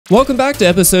Welcome back to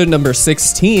episode number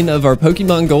 16 of our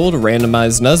Pokemon Gold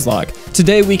Randomized Nuzlocke.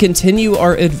 Today we continue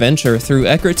our adventure through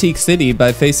Ecruteak City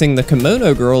by facing the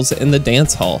Kimono Girls in the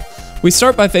dance hall. We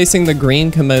start by facing the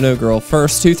green Kimono Girl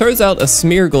first, who throws out a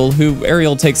Smeargle who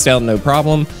Ariel takes down no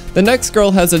problem. The next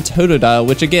girl has a Totodile,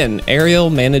 which again, Ariel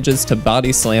manages to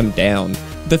body slam down.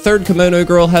 The third Kimono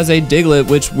Girl has a Diglett,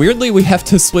 which weirdly we have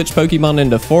to switch Pokemon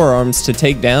into forearms to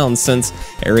take down since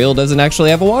Ariel doesn't actually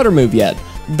have a water move yet.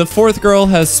 The fourth girl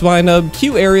has Swinub,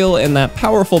 cue Ariel, and that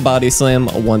powerful body slam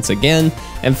once again.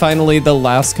 And finally, the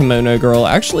last Kimono Girl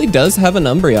actually does have an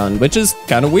Umbreon, which is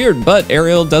kind of weird, but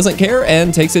Ariel doesn't care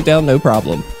and takes it down no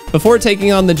problem. Before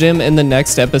taking on the gym in the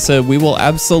next episode, we will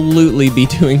absolutely be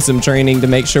doing some training to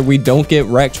make sure we don't get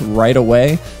wrecked right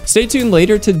away. Stay tuned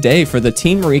later today for the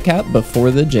team recap before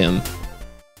the gym.